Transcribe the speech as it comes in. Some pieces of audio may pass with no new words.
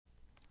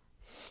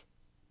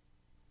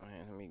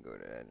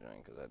that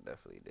joint because I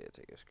definitely did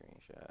take a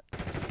screenshot.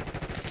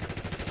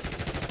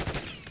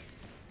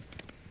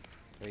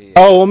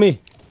 Oh, on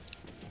me.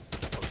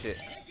 Oh shit.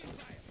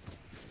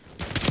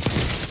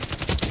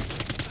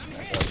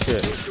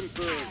 Shit.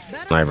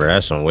 Sniper,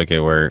 that's some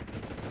wicked work.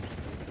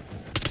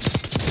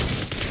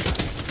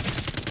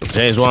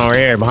 Jay's one over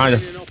here behind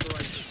him.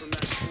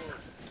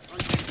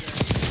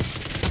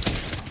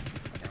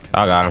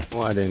 I got him.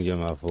 Oh, I didn't get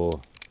my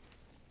full.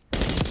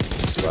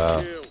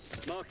 Wow.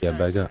 Yeah,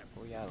 back up.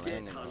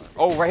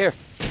 Oh, right here.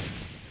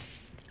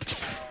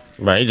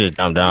 Bro, he just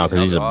jumped down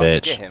because he's a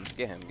bitch.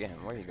 Get him.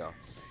 Where you go?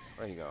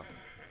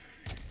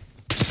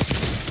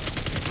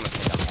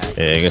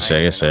 Yeah, good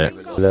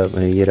shit. Pull up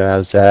and get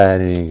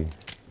outside and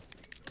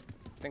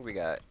I think we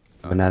got.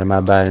 but out of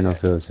my body, no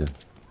filter.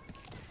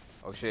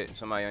 Oh shit,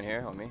 somebody on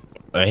here, on me.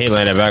 He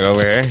landed back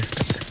over here.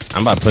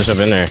 I'm about to push up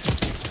in there.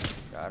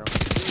 Got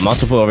him.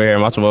 Multiple over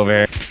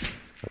here.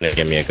 They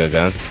give me a good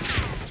gun.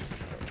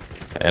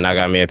 And I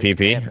got me a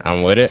PP.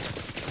 I'm with it.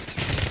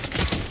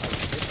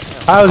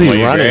 How is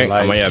he running?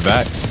 I'm on your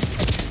back.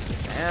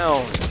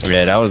 Down.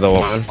 Yeah, that was the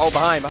one. Oh,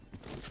 behind.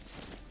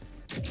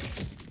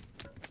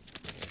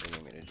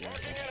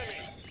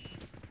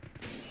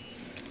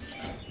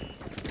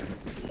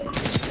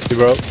 He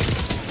broke.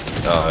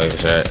 Oh,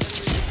 shit.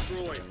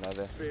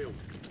 Another.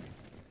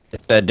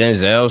 It's that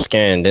Denzel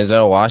skin.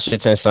 Denzel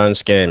Washington son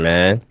skin,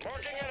 man.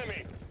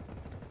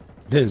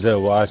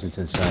 Denzel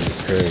Washington son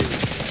is crazy.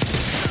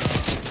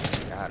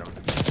 Got him.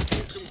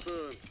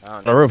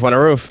 On the roof.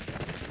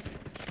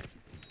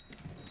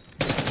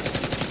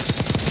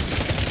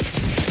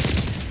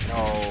 No,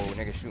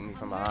 nigga shoot me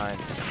from behind.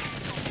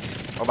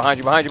 Oh, behind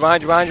you.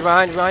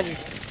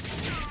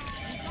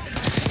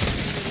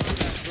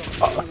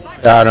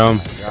 Got him.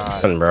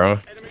 God. Bro.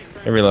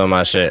 Let me reload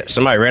my shit.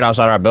 Somebody right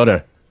outside our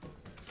building.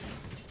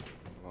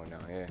 Going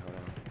down here, hold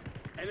on.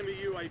 Enemy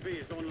UAV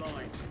is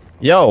online.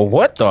 Yo,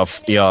 what the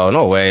f- Yo,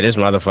 no way. This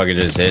motherfucker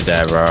just did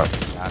that, bro.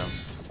 Got him.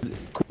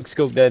 Quick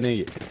scope that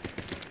nigga.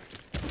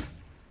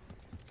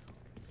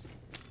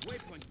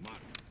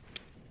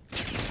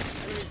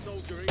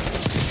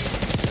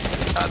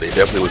 Nah, they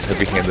definitely was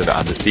heavy-handed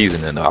on the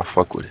season, and I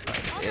fuck with it.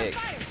 Dick.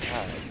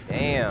 God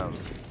damn.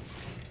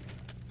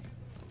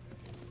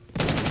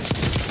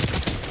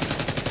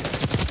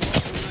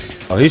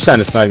 Oh, he's trying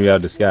to snipe me out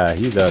of the sky.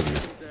 He's ugly.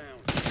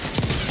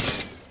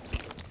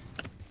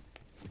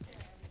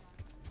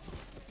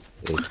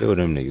 Hey, kill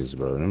them niggas,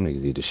 bro. Them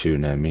niggas either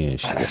shooting at me and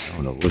shit. I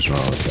don't know what's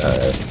wrong with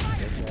that.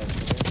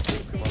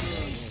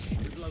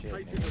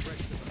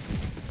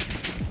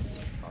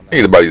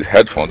 Think about these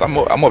headphones. I'm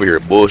over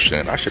here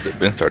bullshitting. I should have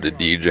been started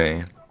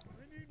DJing.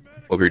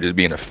 Over here just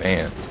being a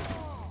fan.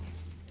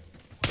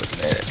 But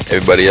man,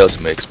 everybody else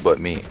mix but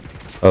me.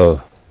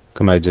 Oh,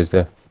 come out just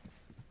there.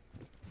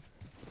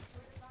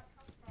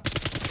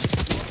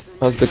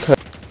 How's the cut?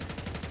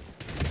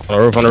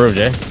 On the roof,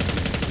 Jay.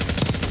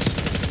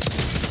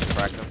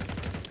 Cracked him.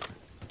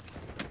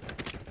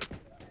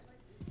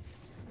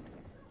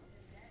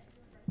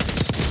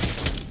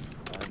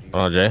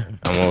 Oh, Jay.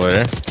 I'm over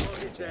there.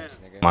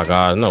 My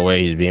God, no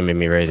way he's beaming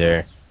me right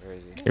there. Where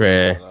is he? Right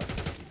there.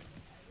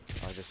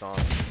 Oh, just on.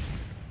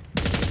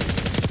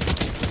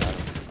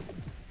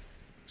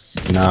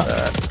 Nah.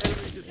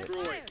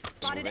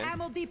 Spotted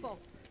ammo depot.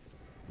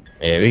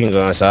 Yeah, we can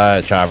go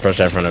inside, try to approach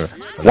that front of her.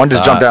 One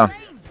just jumped down.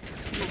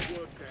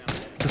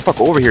 Get the fuck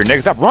over here,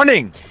 nigga. Stop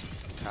running!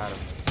 Got him.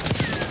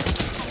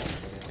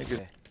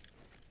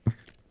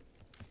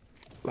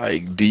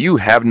 Like, do you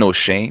have no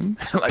shame?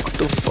 Like, what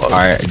the fuck?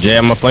 Alright, Jay,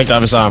 I'm gonna flank the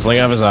other side.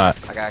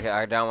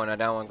 I down one. I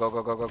down one. Go.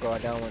 I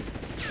down one.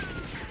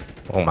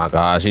 Oh my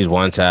gosh, he's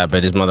one tap,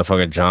 but this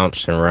motherfucker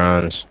jumps and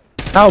runs.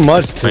 How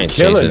much to ain't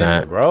kill changing it,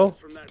 that. bro?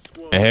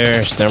 And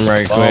here, stem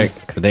right quick,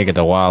 cause they get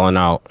the wilding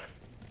out.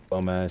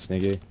 Bum ass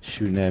nigga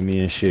shooting at me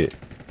and shit.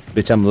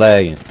 Bitch, I'm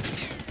lagging.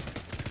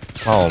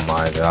 Oh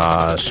my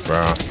gosh,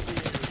 bro.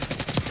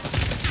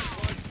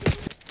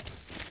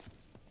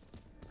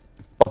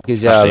 Fuck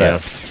is I y'all see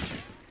at? him.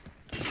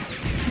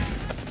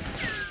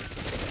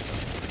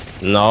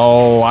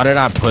 No, why did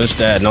I push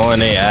that knowing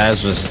they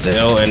ass was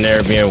still in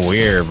there being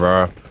weird,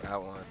 bro?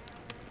 Got one.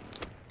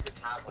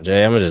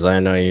 Jay, I'm gonna just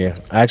land on you.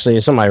 Actually,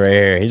 somebody right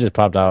here. He just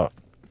popped out.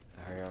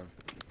 I heard him.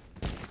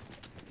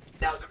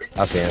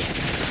 I see him.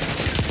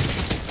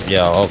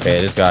 Yo,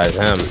 okay, this guy's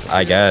him,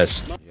 I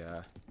guess.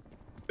 Yeah.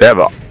 They have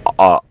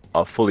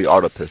a fully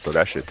auto pistol.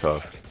 That shit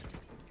tough.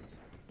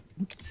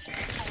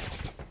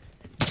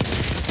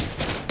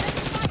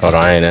 Hold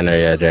on, I ain't in there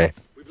yet, Jay.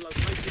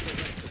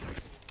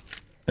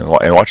 And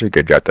watch it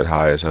get drafted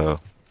high as hell.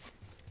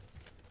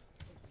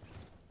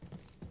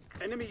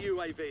 Enemy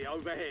UAV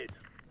overhead.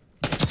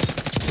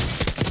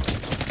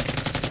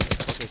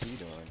 What is he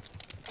doing?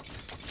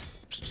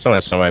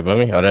 Somebody put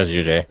me? Oh, that's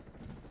you, Jay.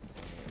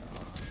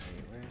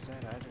 Where is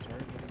that? I just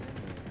heard it.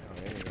 Oh,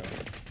 there you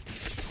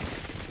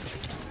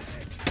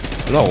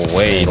go. No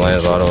way he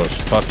lands all those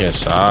fucking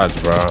shots,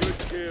 bro. Good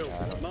kill.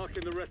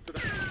 Marking the rest of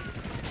the.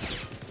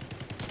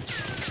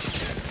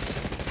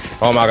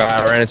 Oh my God,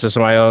 I ran into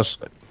somebody else.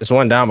 There's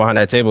one down behind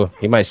that table.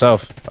 He might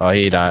self. Oh,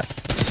 he died.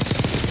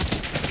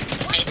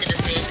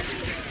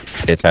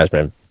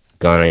 attachment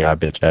gun on y'all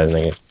bitch ass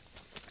niggas.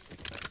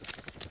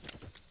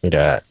 Look at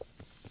that.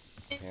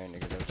 Yeah,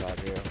 niggas up top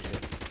here. Oh,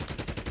 shit.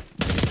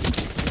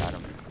 Got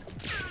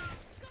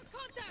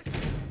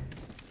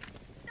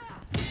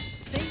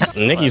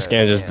him. Nikki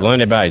scan just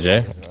blended back,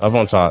 Jay. Up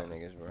on top.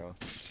 Niggas, bro.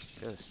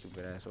 Just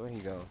stupid ass. Where he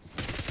go?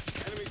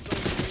 Enemy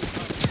soldier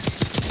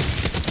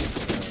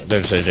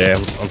Dude said, Jay,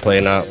 I'm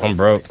playing up. I'm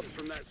broke.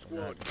 from that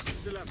squad.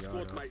 Still have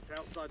squad mates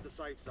outside the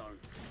safe zone.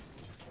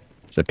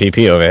 It's a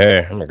PP over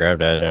here. I'm gonna grab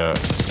that down.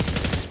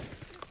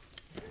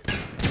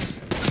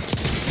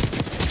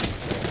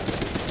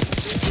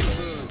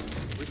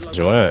 What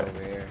you want?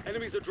 Over here.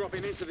 Enemies are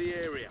dropping into the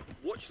area.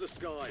 Watch the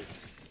skies.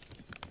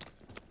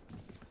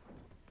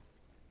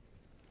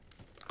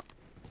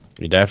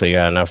 You definitely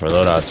got enough for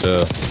loadout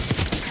too.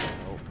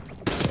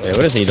 Hey,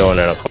 what is he doing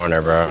in the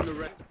corner, bro?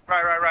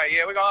 Right.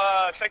 Yeah, we're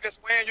gonna take this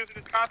win using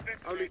this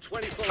confidence. Only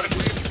 25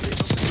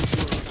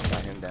 minutes.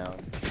 Got him down.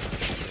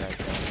 Back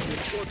down. Your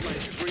squad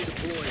mates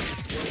redeploying.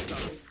 Well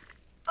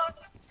done.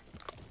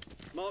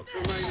 Marks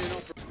remain in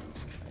operation.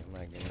 I'm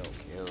not getting no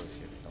kills.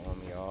 Shit throwing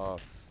me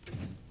off.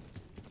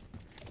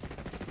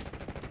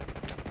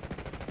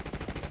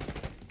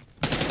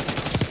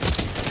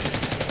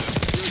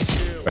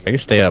 Bro, you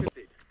stay up.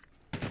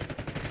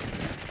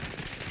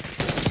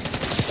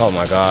 Oh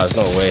my God,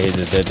 no way he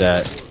just did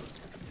that.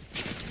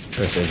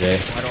 Listen, Jay.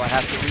 Why do I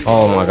have to do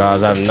Oh my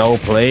God, I have no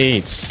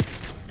plates.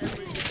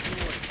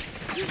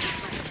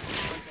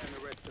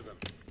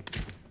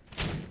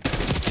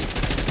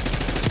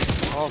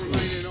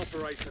 Remain in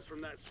operation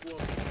from that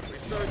squad.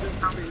 Resurgence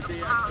has been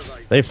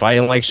deactivated. They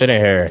fighting like shit in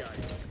here.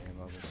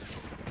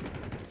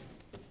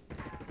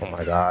 Oh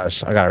my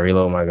gosh, I gotta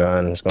reload my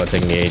gun. It's gonna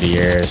take me 80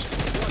 years.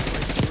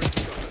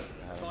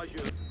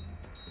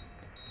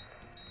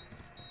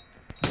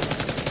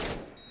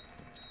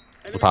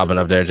 I'm popping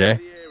up there, Jay.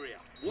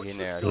 He in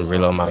there. I'm gonna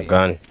reload my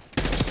gun.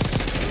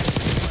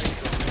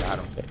 Got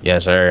him.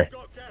 Yes, sir.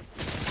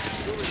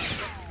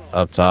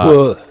 Up top.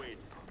 Well,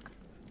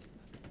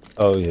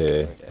 oh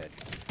yeah.